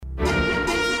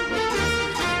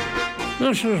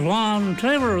This is Lon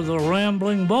Taylor, the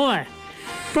Rambling Boy,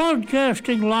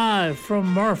 broadcasting live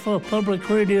from Marfa Public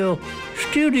Radio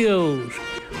Studios.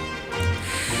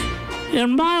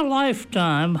 In my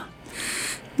lifetime,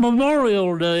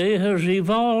 Memorial Day has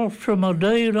evolved from a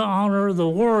day to honor the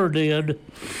war dead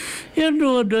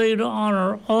into a day to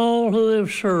honor all who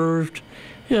have served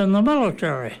in the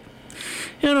military.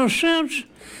 In a sense,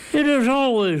 it has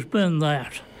always been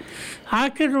that. I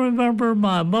can remember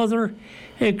my mother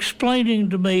explaining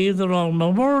to me that on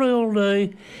Memorial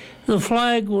Day, the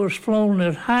flag was flown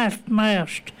at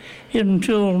half-mast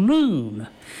until noon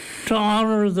to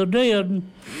honor the dead,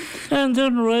 and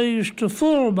then raised to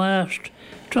full mast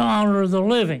to honor the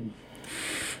living.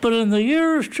 But in the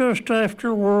years just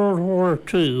after World War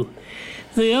II,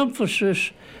 the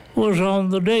emphasis was on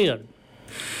the dead.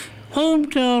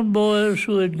 Hometown boys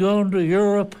who had gone to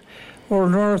Europe or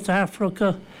North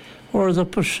Africa or the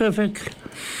Pacific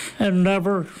and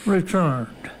never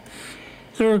returned.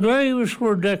 Their graves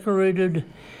were decorated,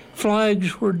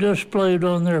 flags were displayed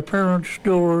on their parents'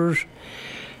 doors,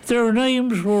 their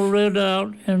names were read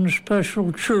out in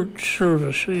special church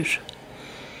services.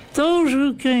 Those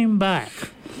who came back,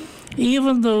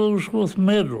 even those with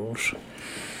medals,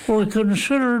 were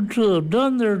considered to have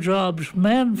done their jobs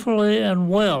manfully and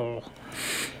well,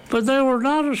 but they were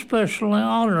not especially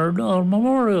honored on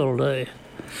Memorial Day.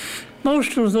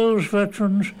 Most of those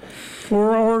veterans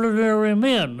were ordinary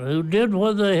men who did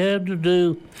what they had to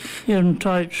do in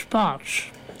tight spots,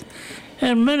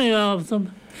 and many of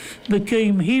them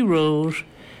became heroes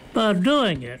by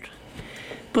doing it.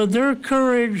 But their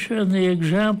courage and the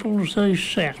examples they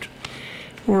set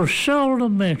were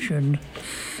seldom mentioned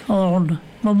on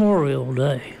Memorial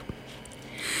Day.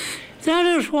 That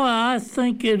is why I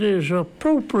think it is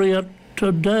appropriate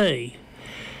today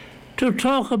to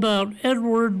talk about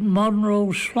Edward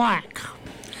Monroe Slack,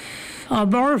 a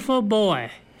Marfa boy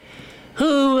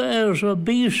who, as a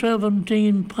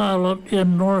B-17 pilot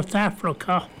in North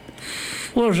Africa,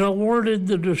 was awarded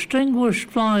the Distinguished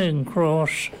Flying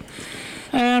Cross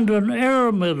and an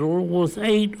Air Medal with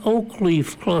 8 oak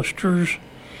leaf clusters,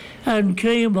 and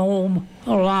came home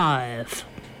alive.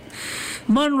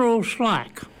 Monroe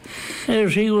Slack,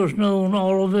 as he was known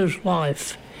all of his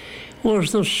life,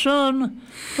 was the son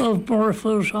of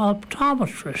Marfa's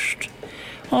optometrist,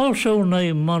 also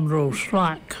named Monroe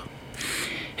Slack.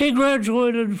 He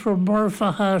graduated from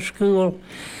Marfa High School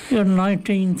in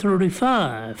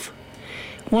 1935,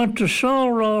 went to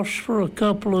Sul Ross for a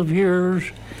couple of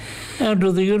years, and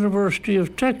to the University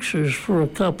of Texas for a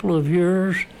couple of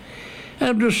years,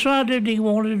 and decided he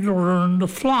wanted to learn to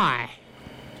fly.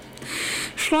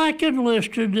 Slack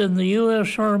enlisted in the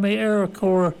U.S. Army Air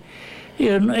Corps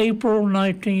in April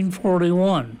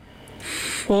 1941.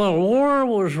 While war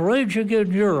was raging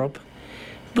in Europe,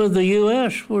 but the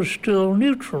U.S. was still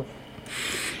neutral.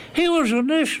 He was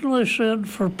initially sent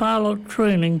for pilot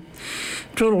training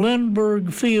to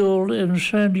Lindbergh Field in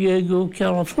San Diego,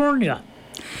 California,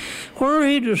 where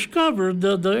he discovered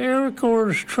that the Air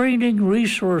Corps' training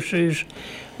resources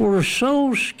were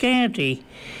so scanty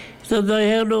that they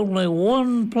had only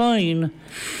one plane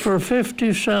for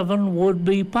 57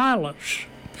 would-be pilots,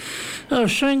 a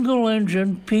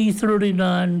single-engine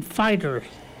P-39 fighter.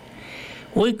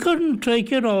 "We couldn't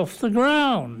take it off the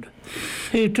ground,"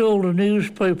 he told a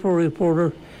newspaper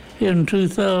reporter in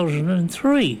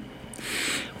 2003.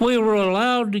 "We were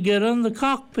allowed to get in the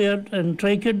cockpit and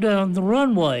take it down the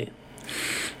runway,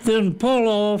 then pull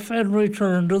off and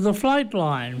return to the flight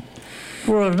line,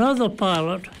 where another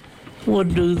pilot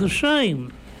would do the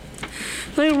same.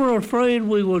 They were afraid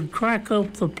we would crack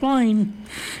up the plane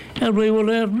and we would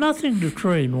have nothing to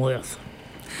train with."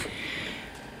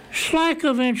 Slack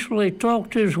eventually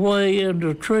talked his way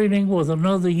into training with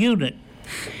another unit,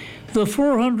 the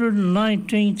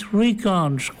 419th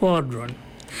Recon Squadron,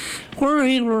 where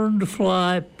he learned to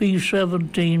fly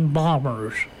B-17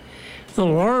 bombers, the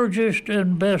largest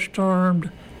and best-armed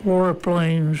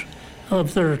warplanes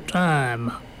of their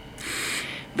time.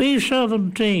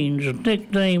 B-17s,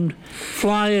 nicknamed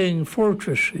Flying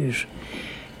Fortresses,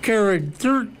 carried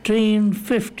 13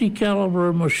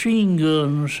 50-caliber machine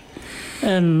guns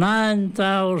and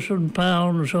 9,000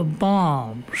 pounds of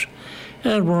bombs,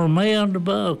 and were manned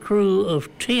by a crew of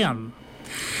 10.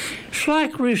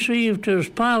 Slack received his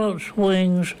pilot's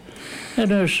wings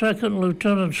and his second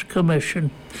lieutenant's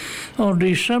commission on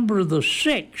December the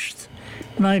 6th,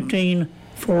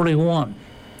 1941.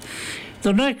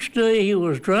 The next day, he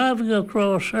was driving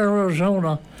across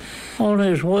Arizona on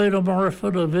his way to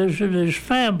Marfa to visit his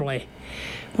family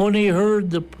when he heard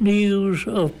the news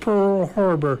of Pearl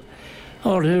Harbor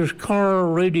on his car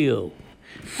radio.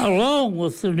 along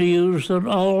with the news that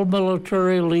all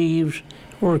military leaves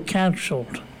were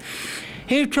canceled.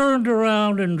 He turned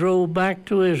around and drove back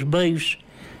to his base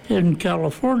in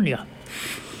California.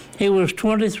 He was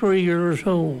 23 years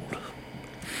old.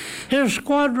 His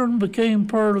squadron became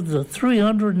part of the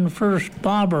 301st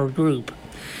Bomber Group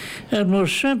and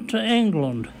was sent to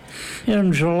England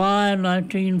in July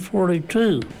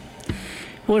 1942,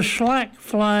 with Slack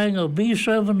flying a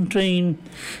B-17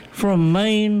 from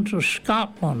Maine to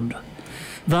Scotland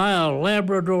via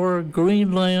Labrador,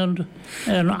 Greenland,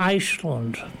 and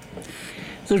Iceland.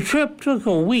 The trip took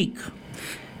a week,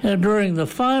 and during the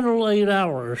final 8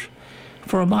 hours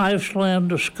from Iceland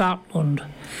to Scotland,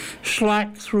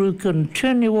 Slack through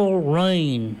continual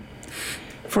rain.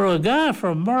 For a guy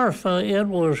from Marfa, it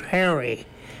was hairy,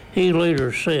 he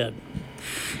later said.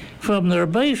 From their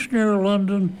base near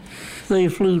London, they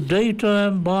flew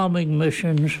daytime bombing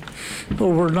missions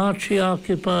over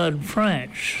Nazi-occupied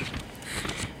France,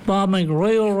 bombing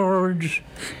railroads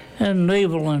and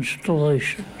naval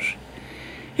installations.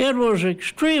 It was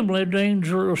extremely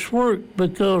dangerous work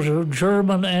because of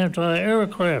German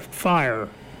anti-aircraft fire.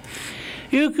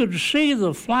 You could see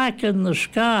the flak in the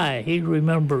sky, he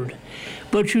remembered,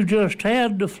 but you just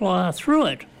had to fly through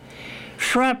it.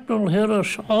 Shrapnel hit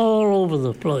us all over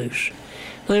the place.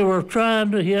 They were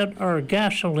trying to hit our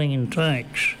gasoline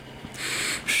tanks.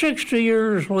 60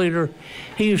 years later,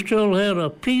 he still had a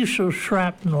piece of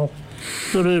shrapnel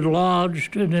that had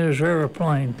lodged in his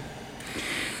airplane.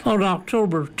 On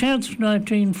October 10,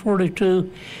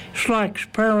 1942, Slack's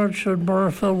parents in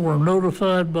Marfa were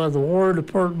notified by the War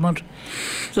Department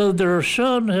that their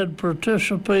son had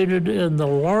participated in the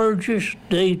largest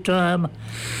daytime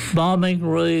bombing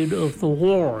raid of the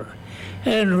war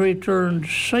and returned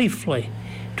safely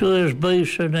to his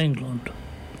base in England.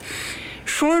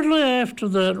 Shortly after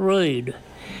that raid,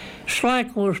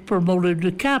 Slack was promoted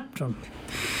to captain,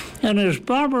 and his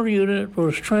bomber unit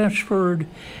was transferred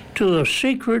to a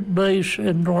secret base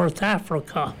in North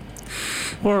Africa,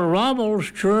 where Rommel's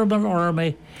German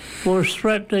army was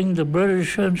threatening the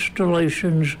British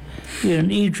installations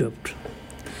in Egypt.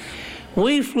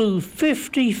 We flew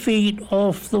 50 feet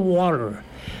off the water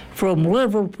from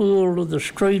Liverpool to the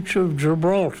Straits of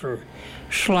Gibraltar,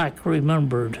 Slack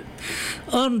remembered,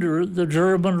 under the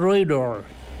German radar.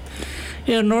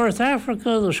 In North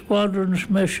Africa, the squadron's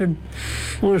mission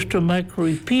was to make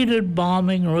repeated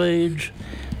bombing raids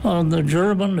on the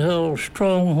German-held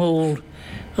stronghold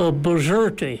of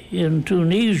Bizerte in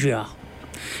Tunisia.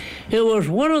 It was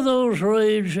one of those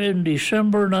raids in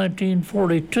December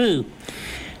 1942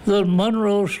 that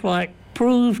Munro Slack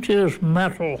proved his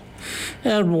mettle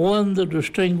and won the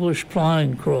Distinguished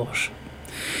Flying Cross.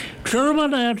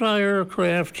 German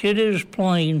anti-aircraft hit his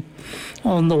plane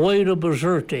on the way to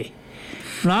Bizerte,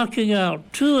 knocking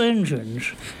out 2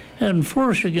 engines and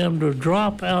forcing him to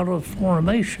drop out of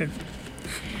formation.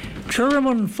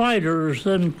 German fighters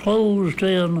then closed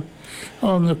in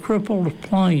on the crippled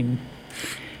plane,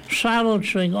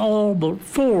 silencing all but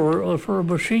 4 of her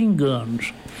machine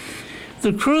guns.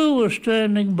 The crew was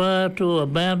standing by to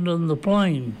abandon the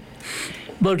plane,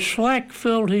 but Slack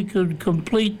felt he could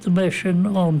complete the mission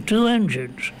on 2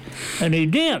 engines, and he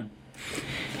did.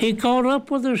 He caught up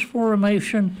with his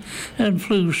formation and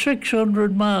flew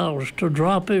 600 miles to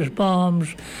drop his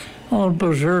bombs on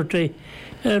Bizerte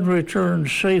and returned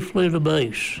safely to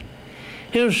base.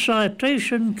 His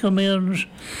citation commends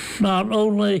not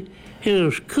only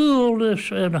his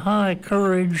coolness and high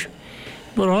courage,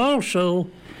 but also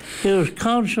his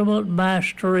consummate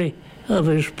mastery of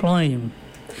his plane.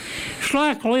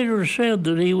 Slack later said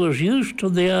that he was used to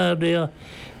the idea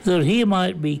that he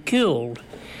might be killed,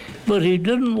 but he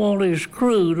didn't want his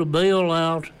crew to bail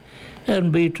out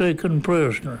and be taken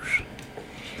prisoners.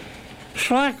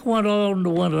 Slack went on to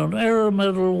win an air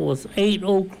medal with 8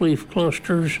 oak leaf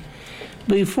clusters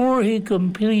before he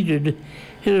completed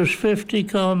his 50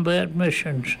 combat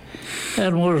missions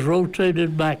and was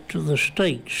rotated back to the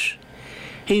States.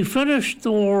 He finished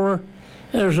the war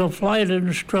as a flight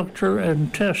instructor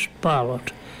and test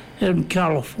pilot in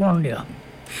California.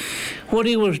 When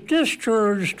he was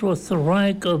discharged with the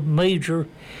rank of major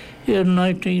in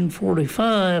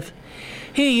 1945,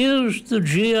 he used the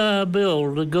GI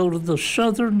Bill to go to the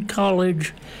Southern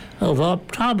College of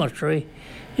Optometry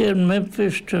in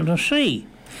Memphis, Tennessee,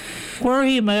 where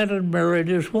he met and married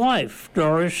his wife,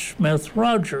 Doris Smith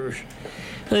Rogers.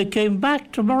 They came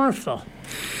back to Marfa,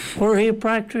 where he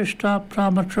practiced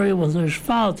optometry with his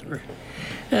father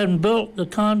and built the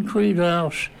concrete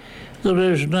house that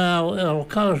is now El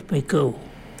Cosmico.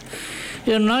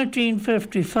 In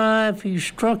 1955, he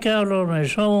struck out on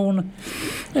his own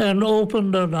and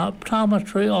opened an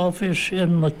optometry office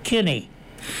in McKinney,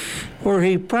 where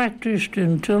he practiced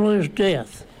until his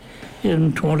death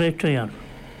in 2010.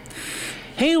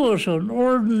 He was an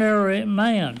ordinary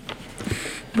man,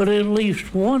 but at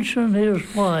least once in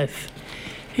his life,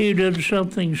 he did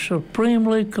something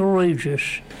supremely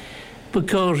courageous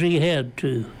because he had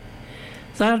to.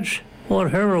 That's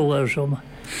what heroism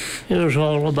is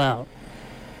all about.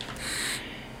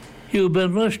 You've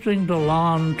been listening to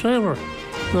Lon Taylor,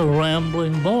 the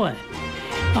Rambling Boy.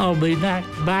 I'll be back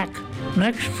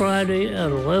next Friday at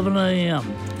 11 a.m.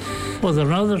 with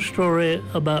another story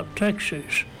about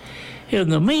Texas. In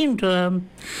the meantime,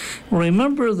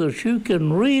 remember that you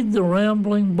can read The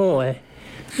Rambling Boy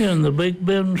in the Big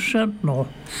Bend Sentinel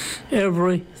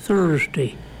every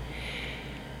Thursday.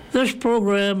 This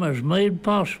program is made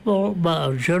possible by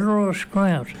a generous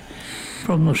grant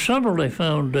from the Summerly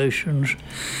Foundation's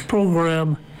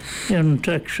Program in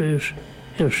Texas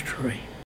History.